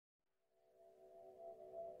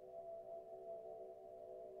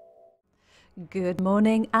Good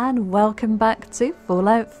morning and welcome back to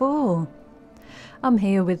Fallout 4. I'm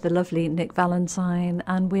here with the lovely Nick Valentine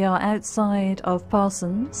and we are outside of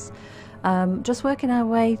Parsons, just working our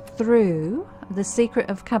way through the Secret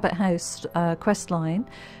of Cabot House quest line.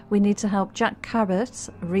 We need to help Jack Cabot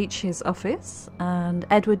reach his office, and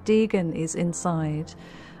Edward Deegan is inside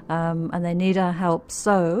and they need our help,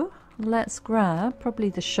 so let's grab probably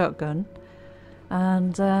the shotgun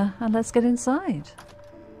and let's get inside.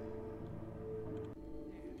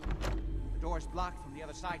 Door's blocked from the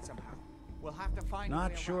other side somehow. We'll have to find.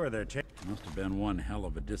 Not sure they're must have been one hell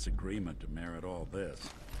of a disagreement to merit all this.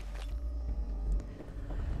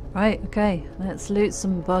 Right, okay, let's loot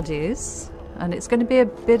some bodies. And it's going to be a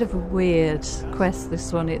bit of a weird quest,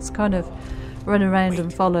 this one. It's kind of run around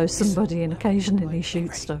and follow somebody and occasionally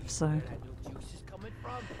shoot stuff, so.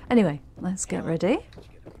 Anyway, let's get ready.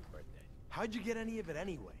 How'd you get any of it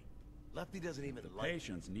anyway? Lefty doesn't even like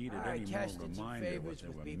Patients needed any more reminder what they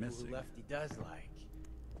were missing. Lefty does like.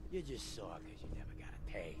 You just saw because you never got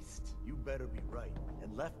a taste. You better be right.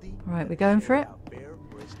 And Lefty. Right, we're going for it.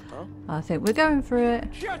 I think we're going for it.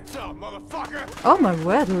 Shut up, motherfucker! Oh my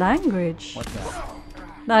word, language. What's that?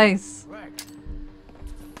 Nice.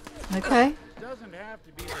 Okay.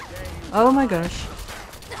 Oh my gosh.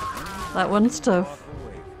 That one's tough.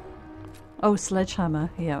 Oh, sledgehammer.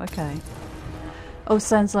 Yeah, okay. Oh,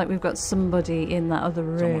 sounds like we've got somebody in that other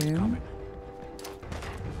room.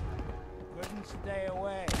 Couldn't stay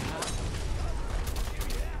away.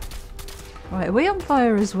 Right, are we on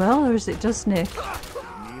fire as well, or is it just Nick?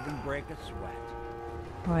 Didn't even break a sweat.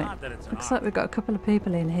 Right, Not that it's an looks like we've got a couple of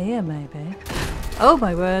people in here, maybe. Oh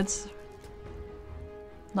my words.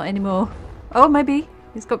 Not anymore. Oh, maybe.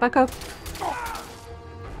 He's got back up.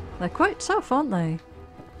 They're quite tough, aren't they?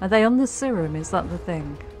 Are they on the serum? Is that the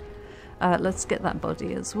thing? Let's get that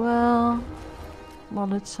body as well.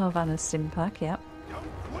 Molotov and a Stimpack, yep.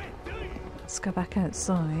 Let's go back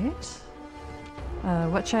outside.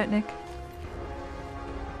 Watch out, Nick.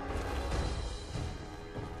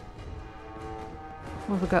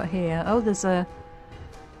 What have we got here? Oh, there's a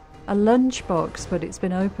lunchbox, but it's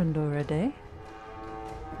been opened already.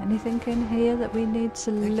 Anything in here that we need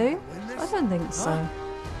to loot? I don't think so.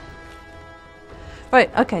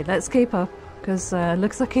 Right, okay, let's keep up, because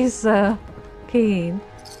looks like he's keen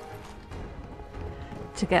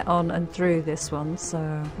to get on and through this one,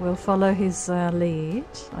 so we'll follow his lead,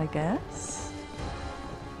 I guess.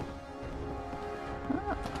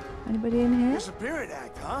 Oh, anybody in here? Disappearance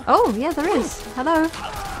act, huh? Oh, yeah, there is. Hello.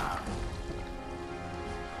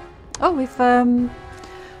 Oh,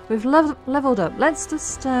 we've leveled up. Let's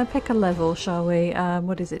just pick a level, shall we?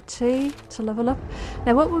 What is it, T to level up?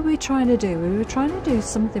 Now, what were we trying to do? We were trying to do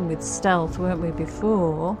something with stealth, weren't we,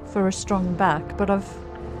 before, for a strong back, but I've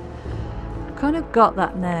kind of got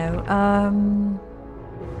that now.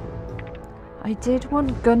 I did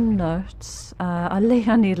want gun nuts. I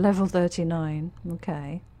need level 39.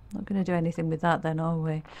 Okay. Not going to do anything with that then, are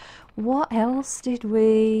we? What else did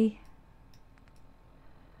we...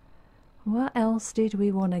 What else did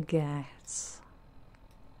we want to get?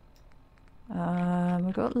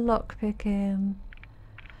 We've got lockpicking,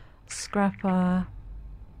 scrapper,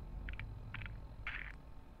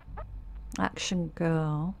 action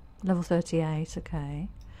girl, level 38, okay.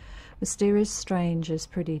 Mysterious stranger's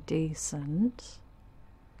pretty decent.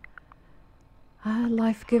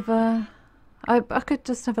 Life giver. I could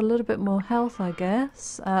just have a little bit more health, I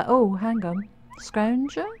guess. Oh, hang on.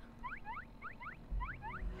 Scrounger?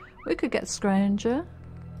 We could get Scrounger.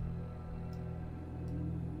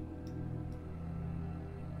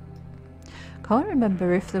 Can't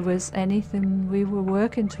remember if there was anything we were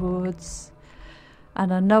working towards.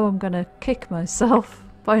 And I know I'm gonna kick myself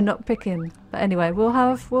by not picking. But anyway, we'll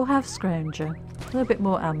have Scrounger. A little bit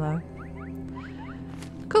more ammo.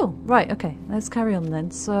 Cool, right, okay, let's carry on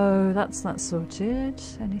then. So that's that sorted.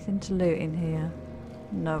 Anything to loot in here?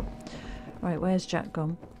 No. Right, where's Jack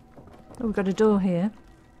gone? Oh, we've got a door here.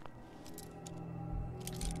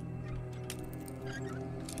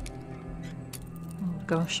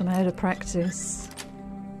 Gosh, I'm out of practice.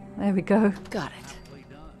 There we go. Got it.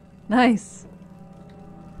 Nice.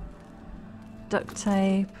 Duct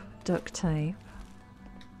tape, duct tape.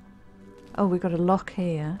 Oh, we've got a lock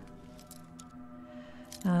here.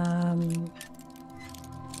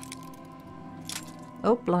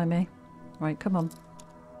 Oh, blimey. Right, come on.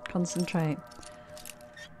 Concentrate.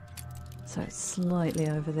 So it's slightly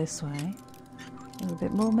over this way. A little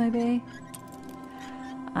bit more, maybe.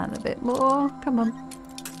 And a bit more. Come on.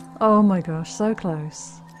 Oh my gosh, so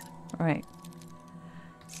close. Right.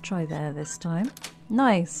 Let's try there this time.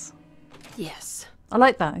 Nice. Yes. I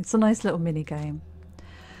like that. It's a nice little mini game.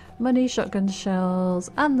 Money, shotgun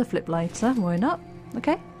shells, and the flip lighter. Why not?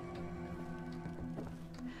 Okay.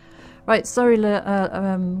 Right, sorry,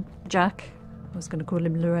 Jack. I was going to call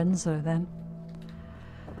him Lorenzo then.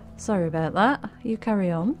 Sorry about that. You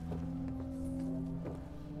carry on.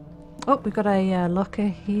 Oh, we've got a locker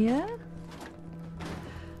here.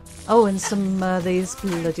 Oh, and some these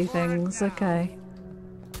bloody things. Okay.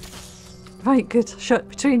 Right, good. Shot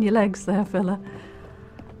between your legs there, fella.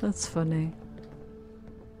 That's funny.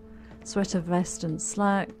 Sweater, vest and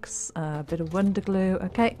slacks. A bit of wonder glue.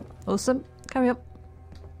 Okay, awesome. Carry on.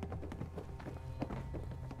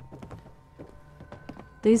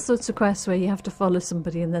 These sorts of quests where you have to follow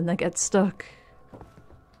somebody and then they get stuck.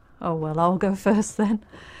 Oh well, I'll go first then.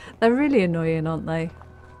 They're really annoying, aren't they?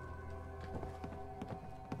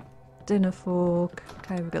 Dinner fork.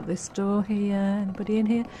 Okay, we've got this door here. Anybody in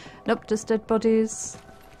here? Nope, just dead bodies.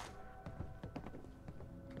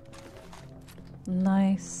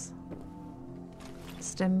 Nice.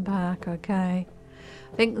 Stim pack, okay.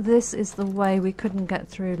 I think this is the way we couldn't get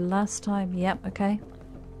through last time. Yep, okay.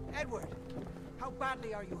 Edward, how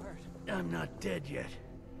badly are you hurt? I'm not dead yet,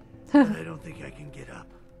 but I don't think I can get up.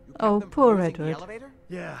 You kept Oh, them from poor using Edward. The elevator?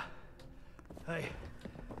 Yeah,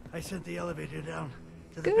 I sent the elevator down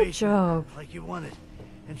to the Good basement job. like you wanted,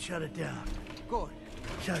 and shut it down. Good.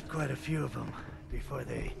 Shot quite a few of them before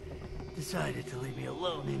they decided to leave me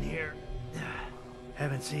alone in here.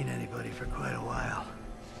 Haven't seen anybody for quite a while.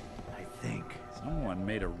 I think Someone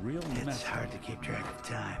made a real it's mess. hard to keep track of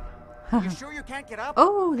time. You sure you can't get up?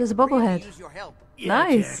 Oh, there's a Really bobblehead. use your help. Yeah,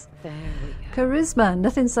 Nice. Jack. Charisma.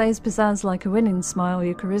 Nothing says pizzazz like a winning smile.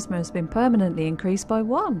 Your charisma has been permanently increased by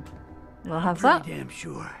 1. We'll have that. Pretty damn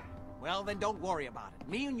sure. Well, then don't worry about it.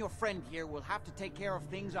 Me and your friend here will have to take care of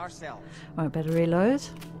things ourselves. Right, better reload.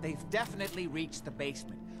 They've definitely reached the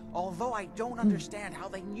basement. Although I don't understand how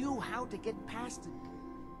they knew how to get past it.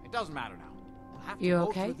 It doesn't matter now. We'll have to You go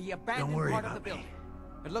okay? through the abandoned worry part of the about me.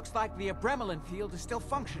 building. It looks like the Abremlin field is still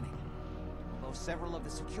functioning. Although several of the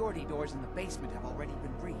security doors in the basement have already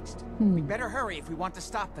been breached. We'd better hurry if we want to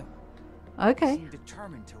stop them. They Okay. seem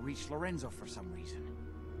determined to reach Lorenzo for some reason.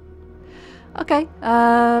 Okay,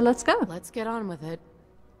 let's go. Let's get on with it.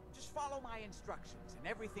 Just follow my instructions and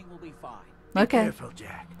everything will be fine. Be Okay. careful,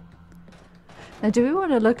 Jack. Now, do we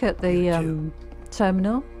want to look at the too.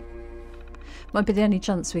 terminal? Might be the only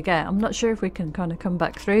chance we get. I'm not sure if we can kind of come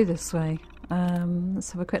back through this way.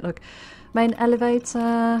 Let's have a quick look. Main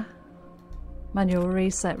elevator. Manual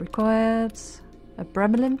reset required. A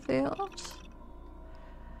Bremelin field.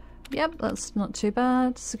 Yep, that's not too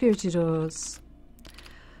bad. Security doors.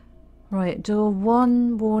 Right, door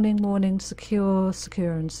 1, warning, warning, secure,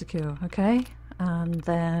 secure and secure. Okay, and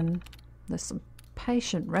then there's some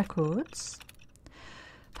patient records.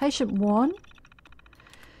 Patient 1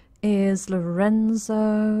 is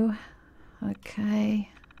Lorenzo. Okay.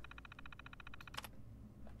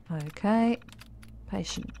 Okay.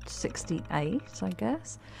 Patient 68, I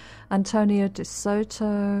guess. Antonio De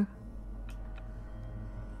Soto.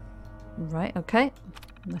 Right, okay.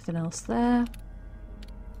 Nothing else there.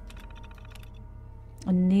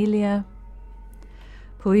 Anelia.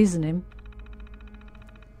 Poison him.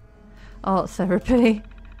 Art therapy.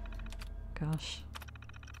 Gosh.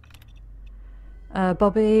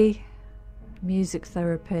 Bobby. Music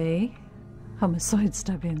therapy. Homicide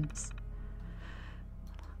stabbings.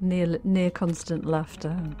 Near constant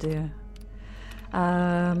laughter. Oh dear.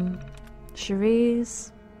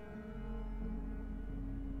 Cherise.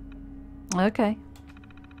 Okay.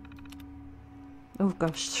 Oh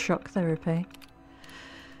gosh, shock therapy.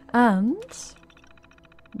 And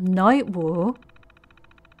Night War.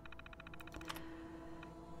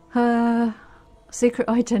 Her secret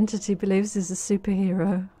identity believes is a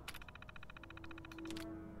superhero.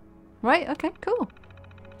 Right, okay, cool.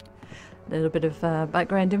 A little bit of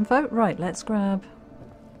background info. Right, let's grab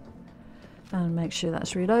and make sure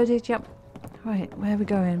that's reloaded. Yep. Right, where are we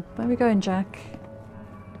going? Where are we going, Jack?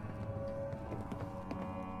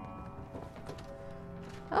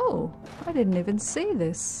 Oh, I didn't even see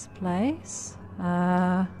this place.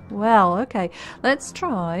 Well, okay. Let's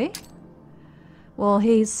try. Well,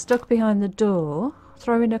 he's stuck behind the door.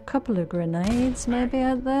 Throw in a couple of grenades maybe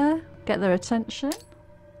out there. Get their attention.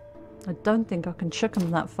 I don't think I can chuck them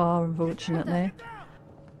that far, unfortunately.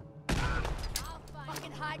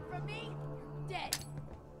 Fucking hide from me? Dead.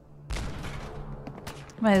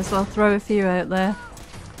 May as well throw a few out there.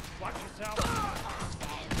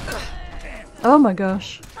 Oh my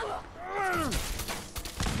gosh.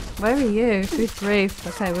 Where are you? Good grief.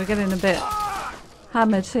 Okay, we're getting a bit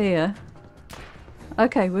hammered here.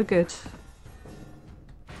 Okay, we're good.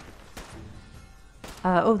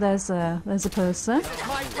 Oh, there's a person.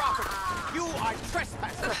 My property.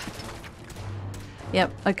 trespasser!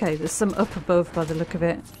 Yep, okay, there's some up above by the look of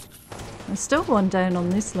it. There's still one down on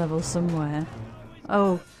this level somewhere.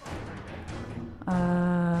 Oh.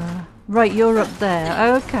 Right, you're up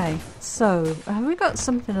there. Okay, so have we got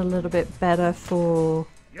something a little bit better for...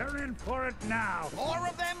 You're in for it now. More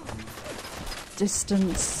of them?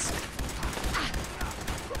 Distance.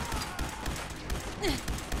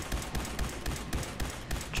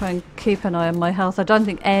 Try and keep an eye on my health. I don't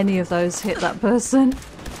think any of those hit that person.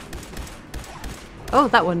 Oh,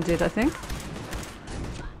 that one did, I think.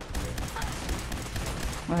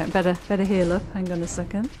 Right, better heal up. Hang on a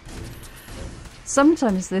second.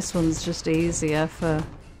 Sometimes this one's just easier for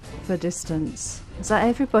distance. Is that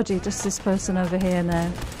everybody? Just this person over here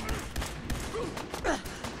now?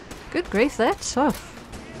 Good grief, they're tough.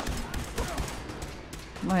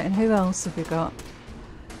 Right, and who else have we got?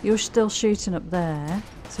 You're still shooting up there.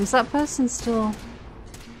 So is that person still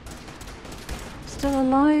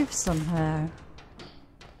alive somehow?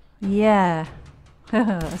 Yeah.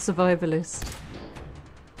 A survivalist.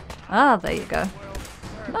 Ah, there you go.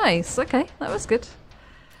 Nice, okay, that was good.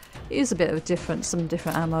 Use a bit of some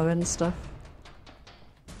different ammo and stuff.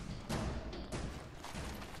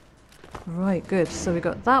 Right, good. So we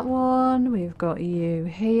got that one, we've got you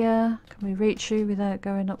here. Can we reach you without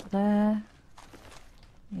going up there?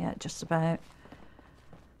 Yeah, just about.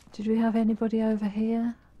 Did we have anybody over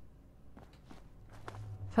here?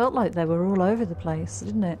 Felt like they were all over the place,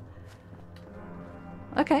 didn't it?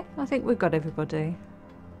 Okay, I think we've got everybody.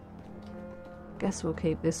 Guess we'll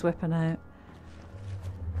keep this weapon out.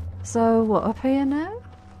 So, what, up here now?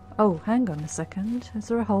 Oh, hang on a second. Is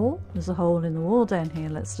there a hole? There's a hole in the wall down here.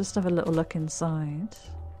 Let's just have a little look inside.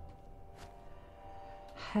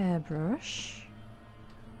 Hairbrush.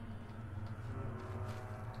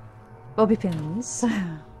 Bobby pins.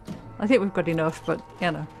 I think we've got enough, but, you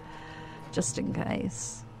know, just in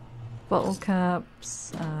case. Bottle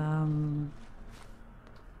caps.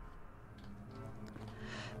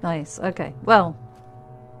 Nice, okay. Well,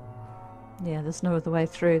 yeah, there's no other way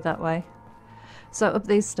through that way. So up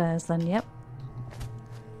these stairs then, yep.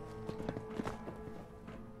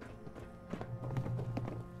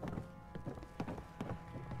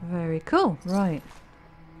 Very cool, right.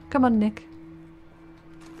 Come on, Nick.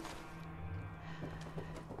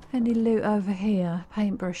 Any loot over here?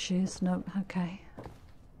 Paintbrushes? Nope, okay.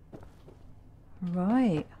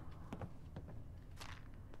 Right.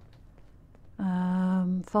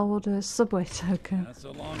 Folder, subway token. Not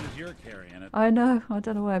so long as you're carrying it. I know, I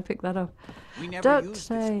don't know why I picked that up. We never Duct used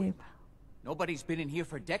this tape. whip. Nobody's been in here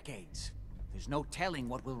for decades. There's no telling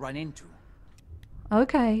what we'll run into.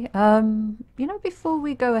 Okay, you know, before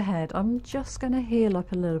we go ahead, I'm just going to heal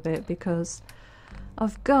up a little bit because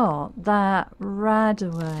I've got that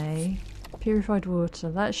Radaway purified water.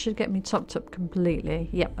 That should get me topped up completely.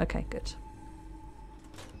 Yep, okay, good.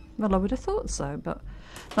 Well, I would have thought so, but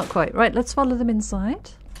not quite. Right, let's follow them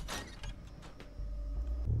inside.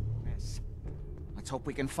 Yes. Let's hope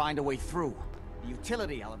we can find a way through. The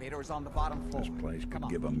utility elevator is on the bottom floor. This place Come could on.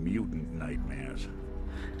 give a mutant nightmares.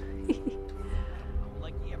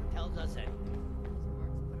 Like he ever tells us anything.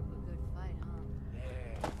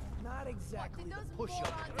 Not exactly the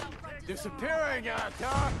push-up. Disappearing,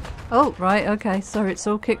 Doc! Oh, right, okay. Sorry, it's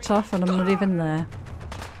all kicked off and I'm not even there.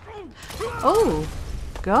 Oh,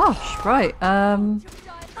 gosh, right.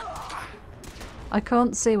 I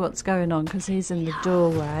can't see what's going on because he's in the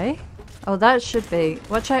doorway. Oh, that should be...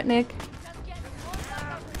 Watch out, Nick.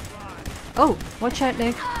 Oh, watch out,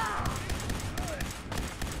 Nick.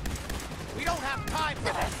 We don't have time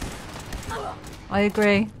for this. I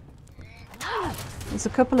agree. There's a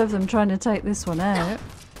couple of them trying to take this one out.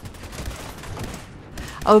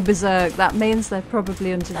 Oh, berserk. That means they're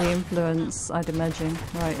probably under the influence, I'd imagine.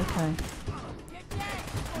 Right, okay.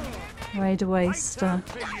 Raid a waster.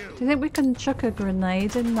 Do you think we can chuck a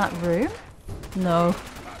grenade in that room? No.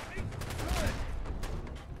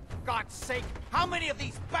 God's sake, how many of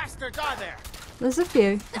these bastards are there? There's a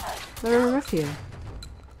few. There are a few.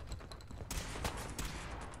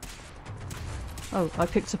 Oh, I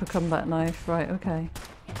picked up a combat knife. Right, okay.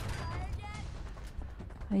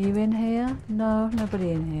 Are you in here? No,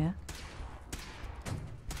 nobody in here.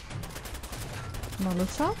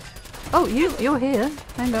 Molotov? Oh, you're here.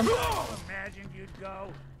 Hang on. Imagined you'd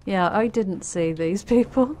go. Yeah, I didn't see these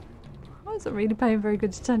people. I wasn't really paying very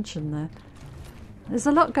good attention there. There's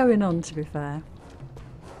a lot going on, to be fair.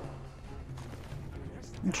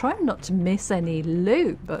 I'm trying not to miss any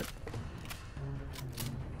loot, but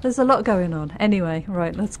there's a lot going on. Anyway,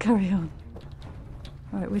 right, let's carry on.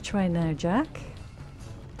 Right, which way now, Jack?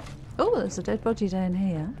 Oh, there's a dead body down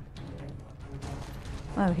here.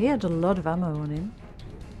 Oh, he had a lot of ammo on him.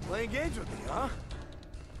 Playing games with me, huh?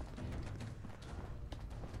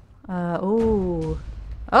 Oh.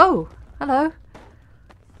 Oh, hello.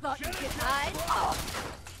 Thought you could hide?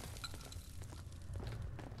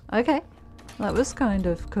 Okay, that was kind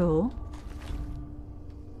of cool.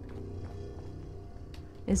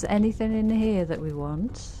 Is there anything in here that we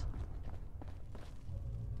want?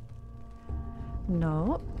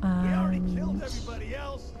 No. We already killed everybody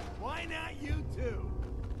else. Why not you too?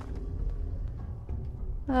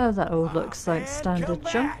 Oh, that all looks like Man, standard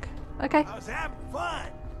come junk. back. Okay. I was having fun.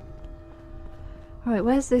 Right,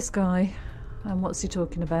 where's this guy? And what's he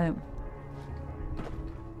talking about?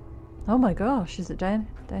 Oh my gosh, is it down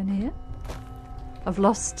here? I've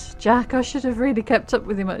lost Jack. I should have really kept up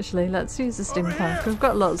with him actually. Let's use the stim pack. We've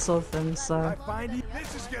got lots of them, so. I find you.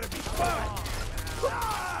 This is gonna be fun.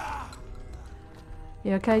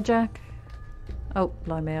 You okay, Jack? Oh,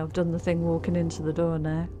 blimey, I've done the thing walking into the door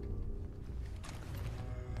now.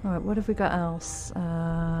 Alright, what have we got else?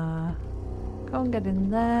 Can't get in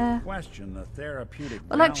there. Question the therapeutic.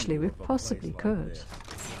 Well, actually, we value of a possibly place like could. this.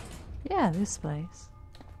 Yeah, this place.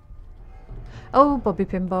 Oh, bobby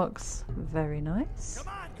pin box. Very nice. Come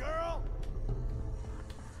on, girl.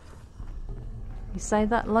 You say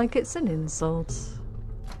that like it's an insult.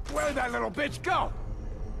 Where'd that little bitch go?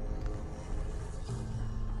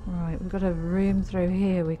 Right, we've got a room through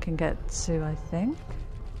here we can get to, I think.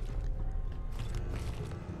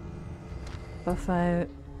 Buff out.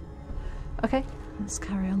 Okay, let's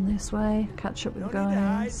carry on this way. Catch up with the No need to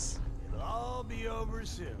hide. guys. It'll all be over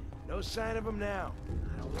soon. No sign of him now.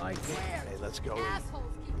 I don't like it. Hey, let's go. Assholes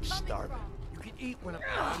keep I'm coming starving. from. You can eat when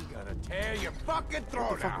I'm gonna tear your fucking What throat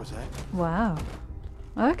the fuck out. was that? Wow.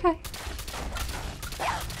 Okay.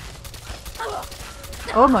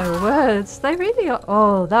 Oh my words, they really are.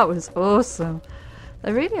 Oh, that was awesome.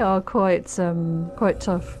 They really are quite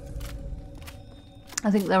tough.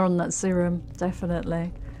 I think they're on that serum,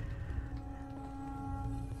 definitely.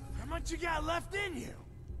 How much you got left in you?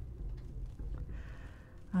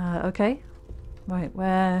 Okay. Right,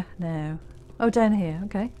 where now? Oh, down here,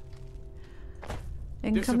 okay.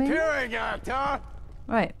 Incoming? Disappearing act, huh?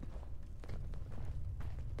 Right.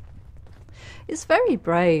 He's very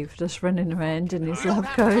brave, just running around in his lab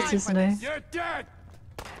coat, isn't he? You're dead.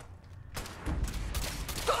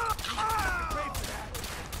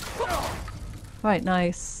 Right,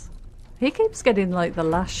 nice. He keeps getting like the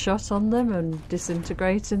last shot on them and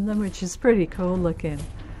disintegrating them, which is pretty cool looking.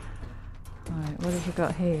 Right, what have we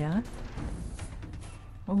got here?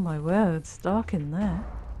 Oh my word, it's dark in there.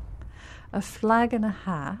 A flag and a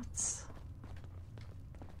hat.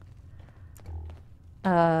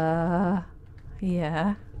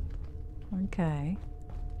 Yeah. Okay.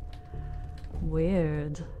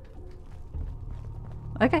 Weird.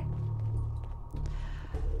 Okay.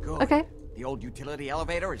 Good. Okay. The old utility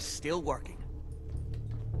elevator is still working.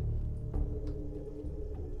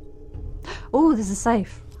 Oh, there's a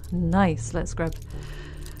safe. Nice. Let's grab,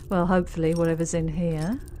 well, hopefully whatever's in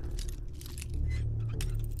here.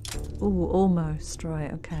 Oh, almost.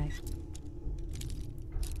 Right, okay.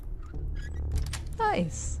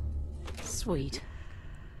 Nice. Sweet.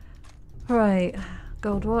 Right.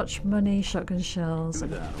 Gold watch, money, shotgun shells,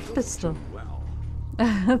 and a pistol. Well,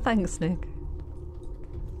 Thanks, Nick.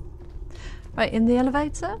 Right, in the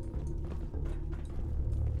elevator?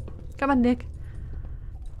 Come on, Nick.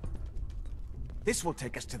 This will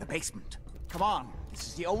take us to the basement. Come on, this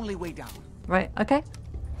is the only way down. Right, okay.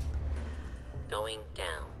 Going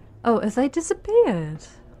down. Oh, have they disappeared?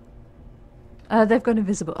 They've gone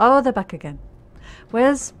invisible. Oh, they're back again.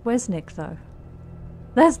 Where's Nick, though?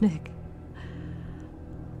 There's Nick.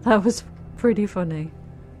 That was pretty funny.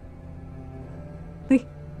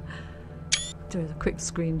 Do a quick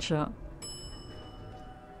screenshot.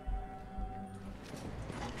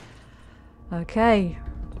 Okay.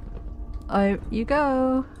 Oh, you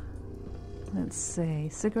go. Let's see.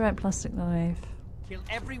 Cigarette, plastic knife. Kill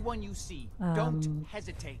everyone you see. Don't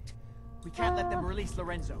hesitate. We can't let them release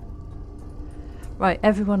Lorenzo. Right,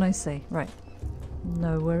 everyone I see. Right.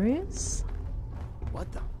 No worries. What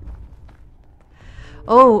the?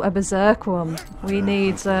 Oh, a berserk one. We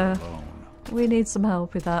need some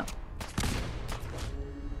help with that.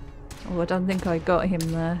 Oh, I don't think I got him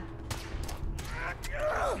there.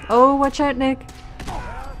 Oh, watch out, Nick.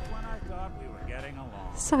 just when I thought we were getting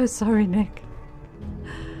along. So sorry, Nick.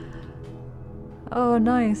 Oh,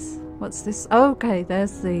 nice. What's this? Okay,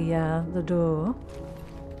 there's the door.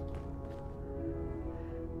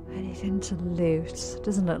 Anything to loot?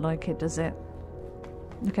 Doesn't look like it, does it?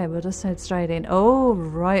 Okay, we'll just head straight in. Oh,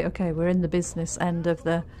 right. Okay, we're in the business end of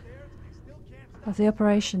the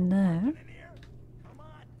operation now.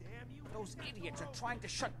 Those idiots are trying to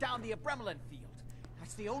shut down the Abremelin field.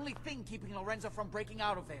 That's the only thing keeping Lorenzo from breaking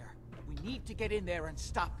out of there. We need to get in there and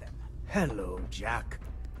stop them. Hello, Jack.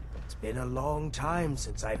 It's been a long time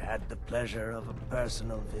since I've had the pleasure of a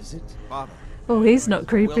personal visit. Father. Oh, he's not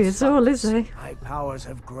creepy at all, is he? My powers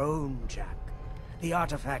have grown, Jack. The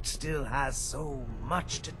artifact still has so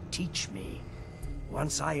much to teach me.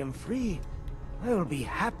 Once I am free, I will be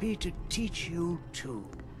happy to teach you too.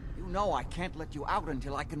 You know I can't let you out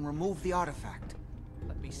until I can remove the artifact.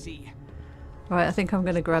 Let me see. Right, I think I'm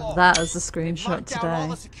going to grab that as a screenshot Lock down all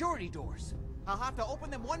today. the security doors. I'll have to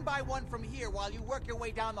open them one by one from here while you work your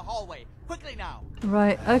way down the hallway. Quickly now.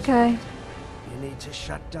 Right, okay. You need to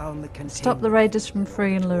shut down the containment. Stop the raiders from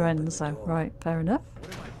freeing Lorenzo. Right, fair enough.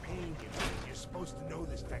 What am I paying you for? You're supposed to know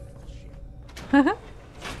this technical shit.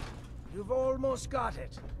 You've almost got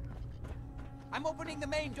it. I'm opening the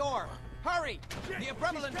main door. Hurry! The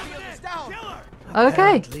Abremelin field is down.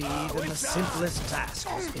 Okay. Apparently, even the simplest task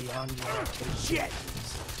is beyond your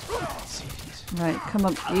capabilities. Right, come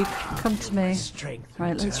up. You come to me. Strength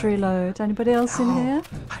Right, let's returning. reload. Anybody else in Now, here?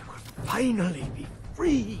 I will finally be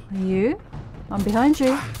free. Are you? I'm behind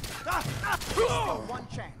you. Still one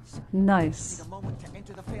chance. Nice. Need a moment to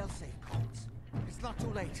enter the failsafe codes. It's not too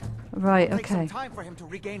late. Right, Take some okay. time for him to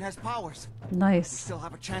regain his powers. We Nice. still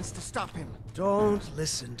have a chance to stop him. Don't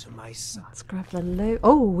listen to my son. Let's grab the loot.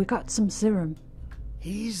 Oh, we got some serum.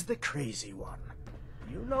 He's the crazy one.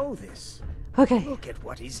 You know this. Okay, Look at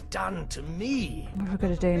what he's done to me. what are we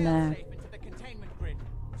going to do now? Failsafe into the containment grid.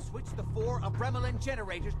 Switch the 4 Abremelin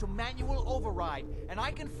generators to manual override, and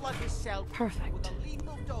I can flood his cell Perfect. with a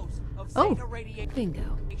lethal dose of Oh. Zeta radiation.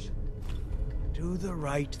 Bingo. Do the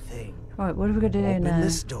right thing. Right, what are we going to do Open now?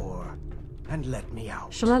 this door and let me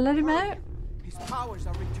out. Shall I let him out? His powers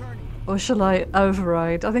are returning. Or shall I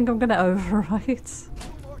override? I think I'm going to override.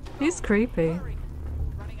 He's creepy. Hurry.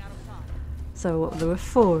 Running out of time. So there were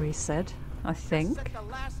 4, he said. I think. Set the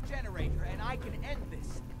last generator, and I can end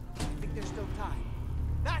this. I think there's still time.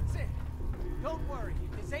 That's it. Don't worry.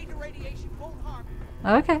 The Zeta radiation won't harm you.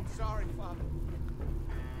 Okay. Sorry, Father.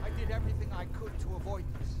 I did everything I could to avoid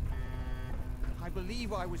this. I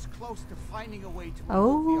believe I was close to finding a way to remove the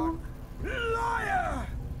Oh. artifact. Liar!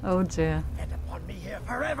 Oh dear. Get upon me here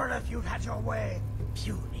forever if you'd had your way.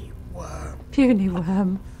 Puny worm. Puny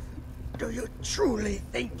worm. Do you truly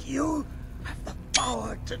think you have the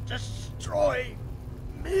power to destroy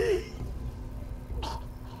me?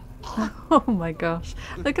 Oh my gosh.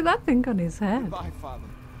 Look at that thing on his head. Goodbye, Father.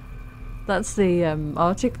 That's the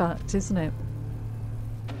artifact, isn't it?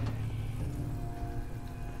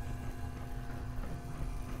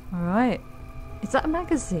 Alright. Is that a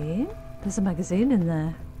magazine? There's a magazine in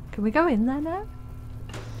there. Can we go in there now?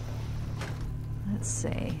 Let's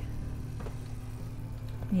see.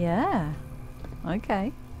 Yeah.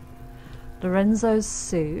 Okay. Lorenzo's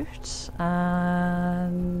suit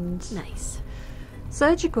and Nice.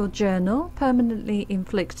 surgical journal permanently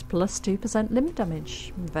inflicts plus 2% limb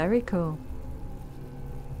damage. Very cool.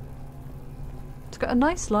 It's got a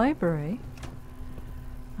nice library.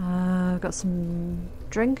 Got some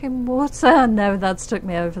drinking water. No, that's took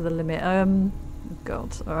me over the limit.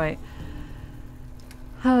 God. All right.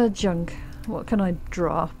 Junk. What can I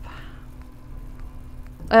drop?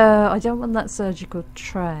 I don't want that surgical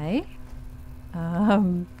tray.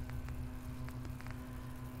 Oh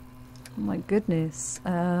my goodness.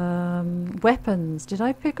 Weapons. Did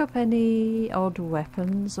I pick up any odd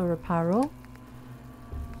weapons or apparel?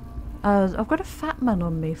 I've got a fat man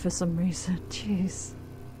on me for some reason. Jeez.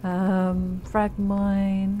 Frag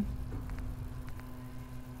mine.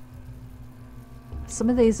 Some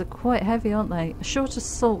of these are quite heavy, aren't they? A short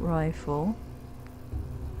assault rifle.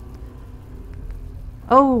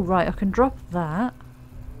 Oh, right, I can drop that.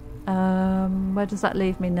 Where does that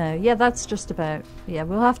leave me now? Yeah, that's just about... Yeah,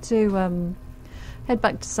 we'll have to head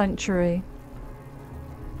back to Sanctuary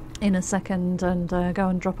in a second and go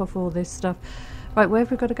and drop off all this stuff. Right, where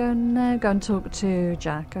have we got to go now? Go and talk to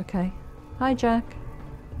Jack, okay. Hi, Jack.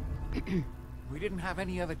 We didn't have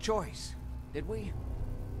any other choice, did we?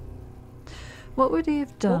 What would he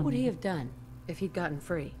have done? What would he have done if he'd gotten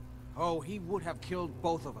free? Oh, he would have killed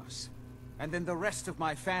both of us. And then the rest of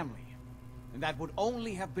my family. And that would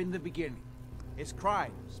only have been the beginning. His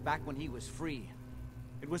crimes back when he was free.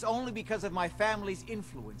 It was only because of my family's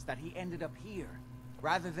influence that he ended up here,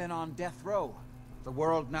 rather than on death row. The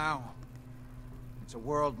world now. It's a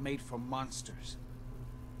world made for monsters.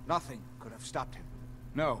 Nothing could have stopped him.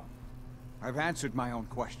 No. I've answered my own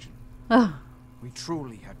question. Oh, We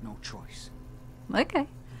truly had no choice. okay.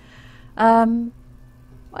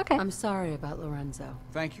 Okay. I'm sorry about Lorenzo.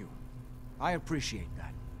 Thank you. I appreciate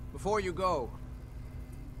that. Before you go,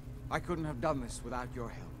 I couldn't have done this without your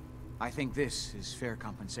help. I think this is fair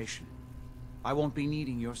compensation. I won't be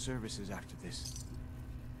needing your services after this.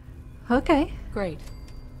 Okay. Great.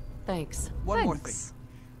 Thanks. One more thing. Thanks.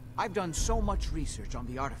 I've done so much research on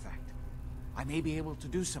the artifact. I may be able to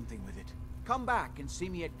do something with it. Come back and see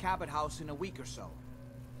me at CABOT House in a week or so.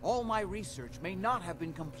 All my research may not have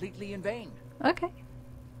been completely in vain. Okay.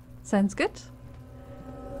 Sounds good.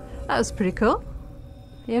 That was pretty cool.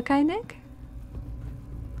 You okay, Nick?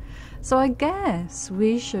 So I guess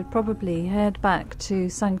we should probably head back to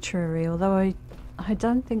Sanctuary, although I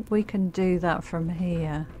don't think we can do that from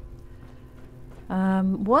here.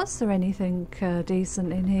 Was there anything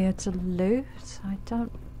decent in here to loot? I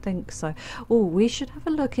don't think so. Oh, we should have a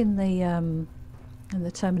look in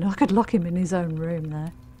the terminal. I could lock him in his own room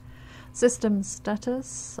there. System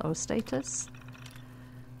status or status.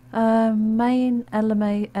 Main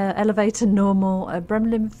elevator normal.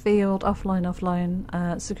 Bremlin field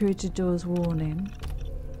offline. Security doors warning.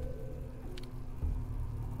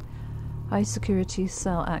 High security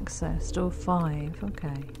cell access. Door 5.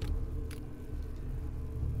 Okay.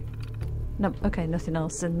 No, okay, nothing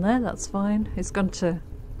else in there. That's fine. He's gone to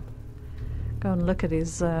go and look at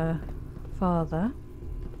his father.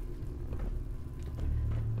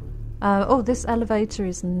 Oh, this elevator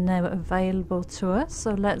is now available to us,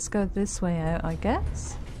 so let's go this way out, I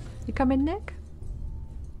guess. You coming, Nick?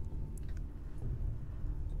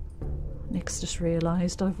 Nick's just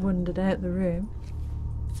realised I've wandered out the room.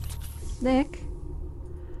 Nick?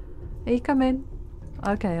 Are you coming?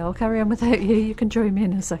 Okay, I'll carry on without you. You can join me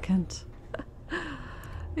in a second.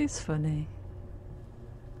 It's funny.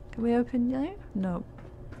 Can we open now? No.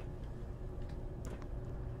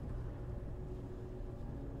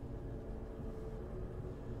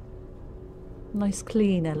 Nice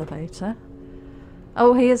clean elevator.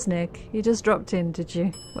 Oh, here's Nick. You just dropped in, did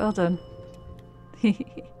you? Well done.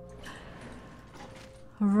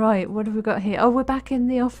 Right, what have we got here? Oh, we're back in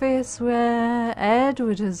the office where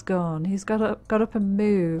Edward has gone. He's got up and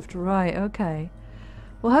moved. Right, okay.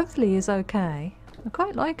 Well, hopefully he's okay. I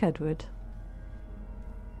quite like Edward.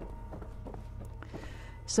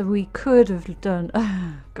 So we could have done...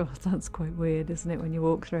 Oh, God, that's quite weird, isn't it, when you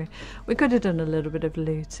walk through? We could have done a little bit of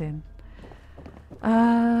looting.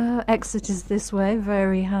 Exit is this way,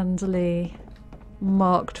 very handily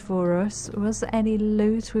marked for us. Was there any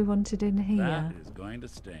loot we wanted in here? That is going to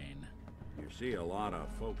stain. You see a lot of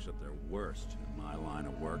folks at their worst in my line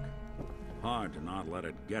of work. Hard to not let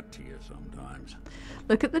it get to you sometimes.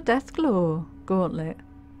 Look at the Deathclaw gauntlet.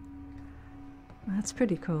 That's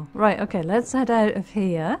pretty cool. Right, okay, let's head out of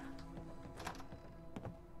here.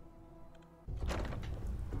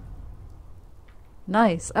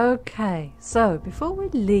 Nice, okay. So, before we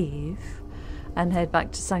leave and head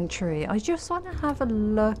back to Sanctuary, I just want to have a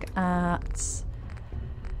look at...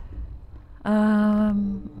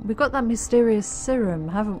 we've got that mysterious serum,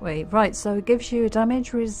 haven't we? Right, so it gives you a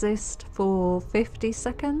damage resist for 50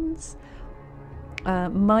 seconds.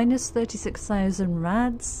 Minus 36,000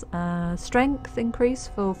 rads. Strength increase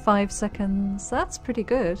for 5 seconds. That's pretty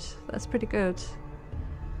good. That's pretty good.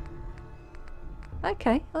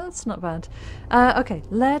 Okay, well, that's not bad. Okay,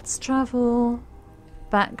 let's travel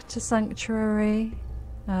back to Sanctuary.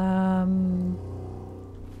 And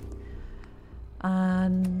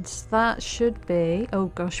that should be...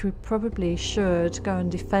 Oh gosh, we probably should go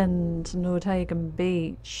and defend Nordhagen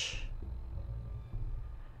Beach.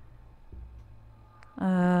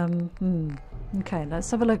 Okay,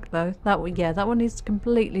 let's have a look though. That one is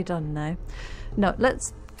completely done now. No,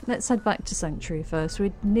 let's head back to Sanctuary first.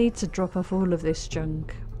 We need to drop off all of this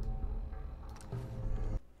junk.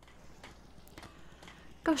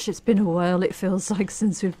 Gosh, it's been a while, it feels like,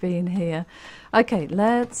 since we've been here. Okay,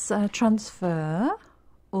 let's transfer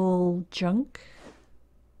all junk.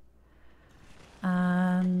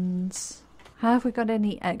 And have we got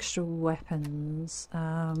any extra weapons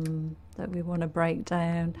that we want to break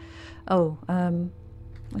down? Oh,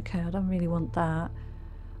 okay, I don't really want that.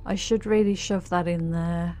 I should really shove that in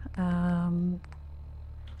there.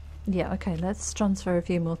 Yeah, okay, let's transfer a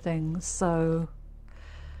few more things. So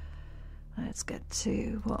let's get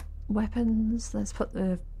to what weapons. Let's put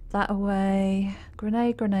that away.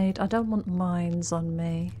 Grenade. I don't want mines on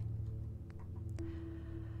me.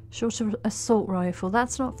 Short assault rifle.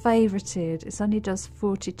 That's not favorited. It only does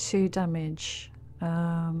 42 damage.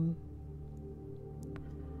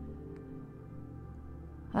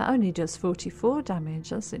 That only does 44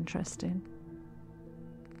 damage. That's interesting.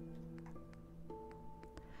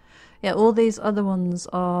 Yeah, all these other ones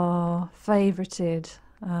are favorited.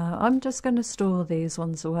 I'm just going to store these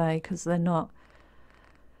ones away because they're not...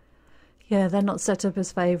 Yeah, they're not set up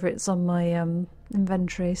as favourites on my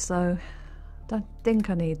inventory, so don't think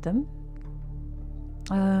I need them.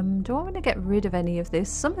 Do I want to get rid of any of this?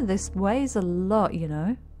 Some of this weighs a lot, you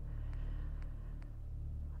know.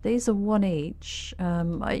 These are 1 each.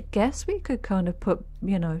 I guess we could kind of put,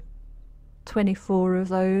 you know, 24 of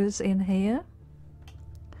those in here.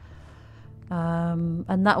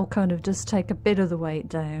 And that will kind of just take a bit of the weight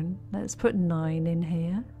down. Let's put 9 in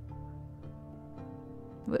here.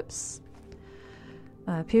 Whoops.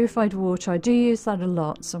 Purified water. I do use that a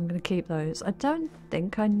lot, so I'm going to keep those. I don't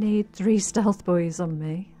think I need 3 stealth boys on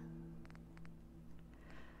me.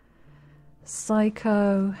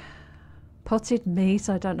 Psycho. Potted meat.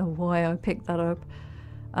 I don't know why I picked that up.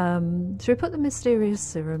 Should we put the mysterious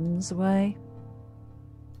serums away?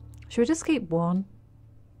 Should we just keep 1?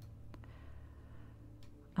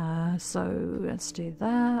 So let's do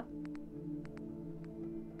that.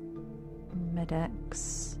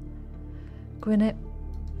 Medex. Gwyneth.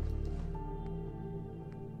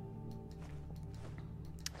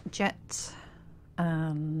 Jet.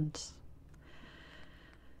 And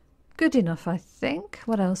good enough, I think.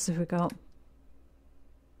 What else have we got?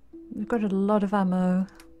 We've got a lot of ammo.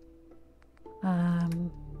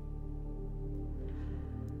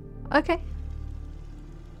 Okay.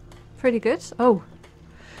 Pretty good. Oh,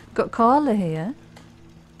 got Carla here.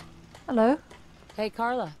 Hello. Hey,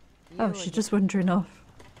 Carla. Oh, she's just wandering off.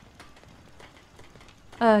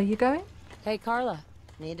 You going? Hey, Carla.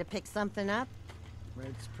 Need to pick something up?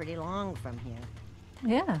 Road's pretty long from here.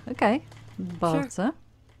 Yeah, okay. Barter.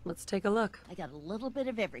 Let's take a look. I got a little bit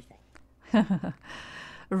of everything.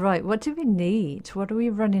 Right, what do we need? What are we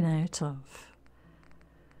running out of?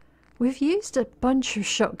 We've used a bunch of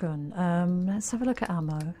shotgun. Let's have a look at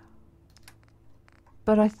ammo.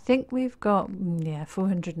 But I think we've got, yeah,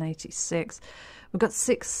 486. We've got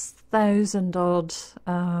 6,000 odd.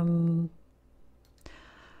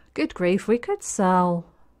 Good grief, we could sell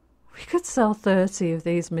 30 of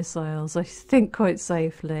these missiles, I think, quite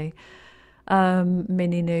safely.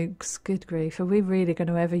 Mini nukes, good grief. Are we really going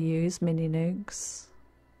to ever use mini nukes?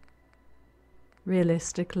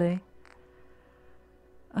 Realistically.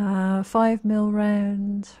 5mm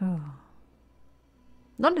round. Oh.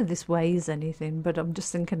 None of this weighs anything, but I'm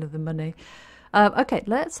just thinking of the money. Okay,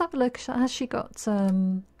 let's have a look. Has she got...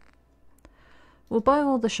 We'll buy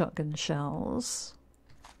all the shotgun shells.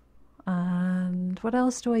 And what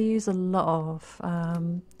else do I use a lot of?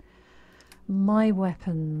 My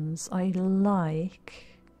weapons. I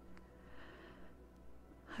like...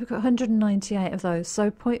 I've got 198 of those, so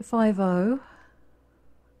 0.50.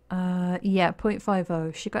 Yeah,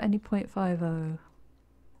 0.50. She got any 0.50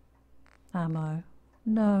 ammo?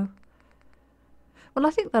 No. Well, I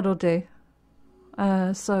think that'll do.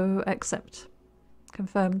 So accept.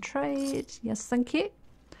 Confirm trade. Yes, thank you.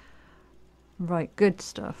 Right, good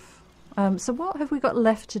stuff. So what have we got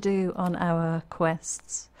left to do on our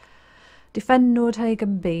quests? Defend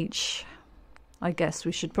Nordhagen Beach. I guess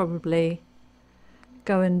we should probably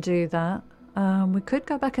go and do that. We could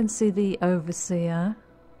go back and see the Overseer.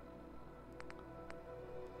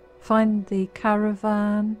 Find the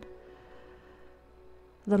caravan.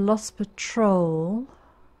 The Lost Patrol.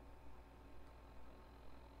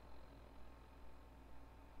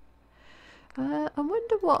 I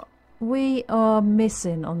wonder what we are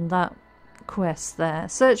missing on that quest there.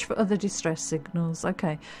 Search for other distress signals.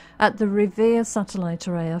 Okay. At the Revere satellite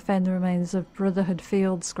array, I found the remains of Brotherhood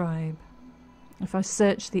Field Scribe. If I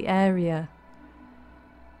search the area...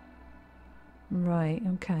 Right,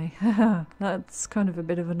 okay. That's kind of a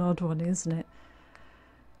bit of an odd one, isn't it?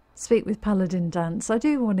 Speak with Paladin Dance. I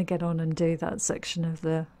do want to get on and do that section of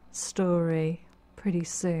the story pretty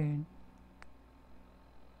soon.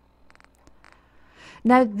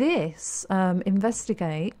 Now this,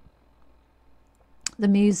 investigate the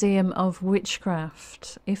Museum of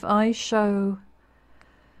Witchcraft. If I show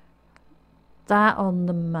that on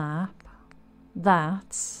the map,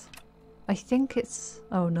 that, I think it's,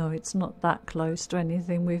 oh no, it's not that close to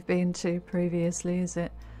anything we've been to previously, is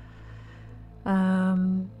it?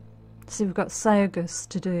 See, we've got Saugus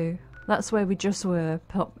to do. That's where we just were,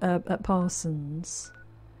 at Parsons.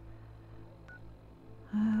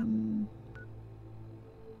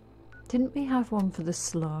 Didn't we have one for the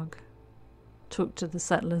Slog? Talk to the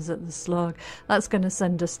settlers at the Slog. That's going to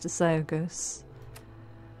send us to Saugus.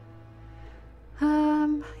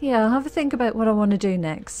 Yeah, I'll have a think about what I want to do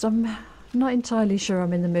next. I'm not entirely sure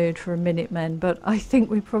I'm in the mood for a Minutemen, but I think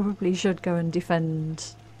we probably should go and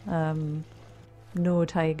defend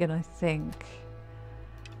Nordhagen, I think.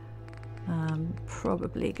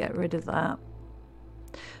 Probably get rid of that.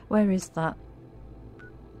 Where is that?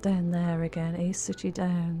 Down there again, East City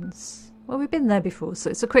Downs. Well, we've been there before, so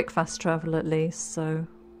it's a quick fast travel at least, so...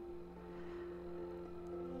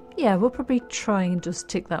 yeah, we'll probably try and just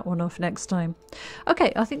tick that one off next time.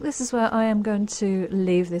 Okay, I think this is where I am going to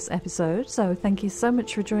leave this episode, so thank you so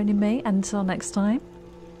much for joining me. Until next time,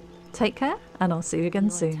 take care, and I'll see you again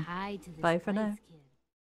soon. Bye for now.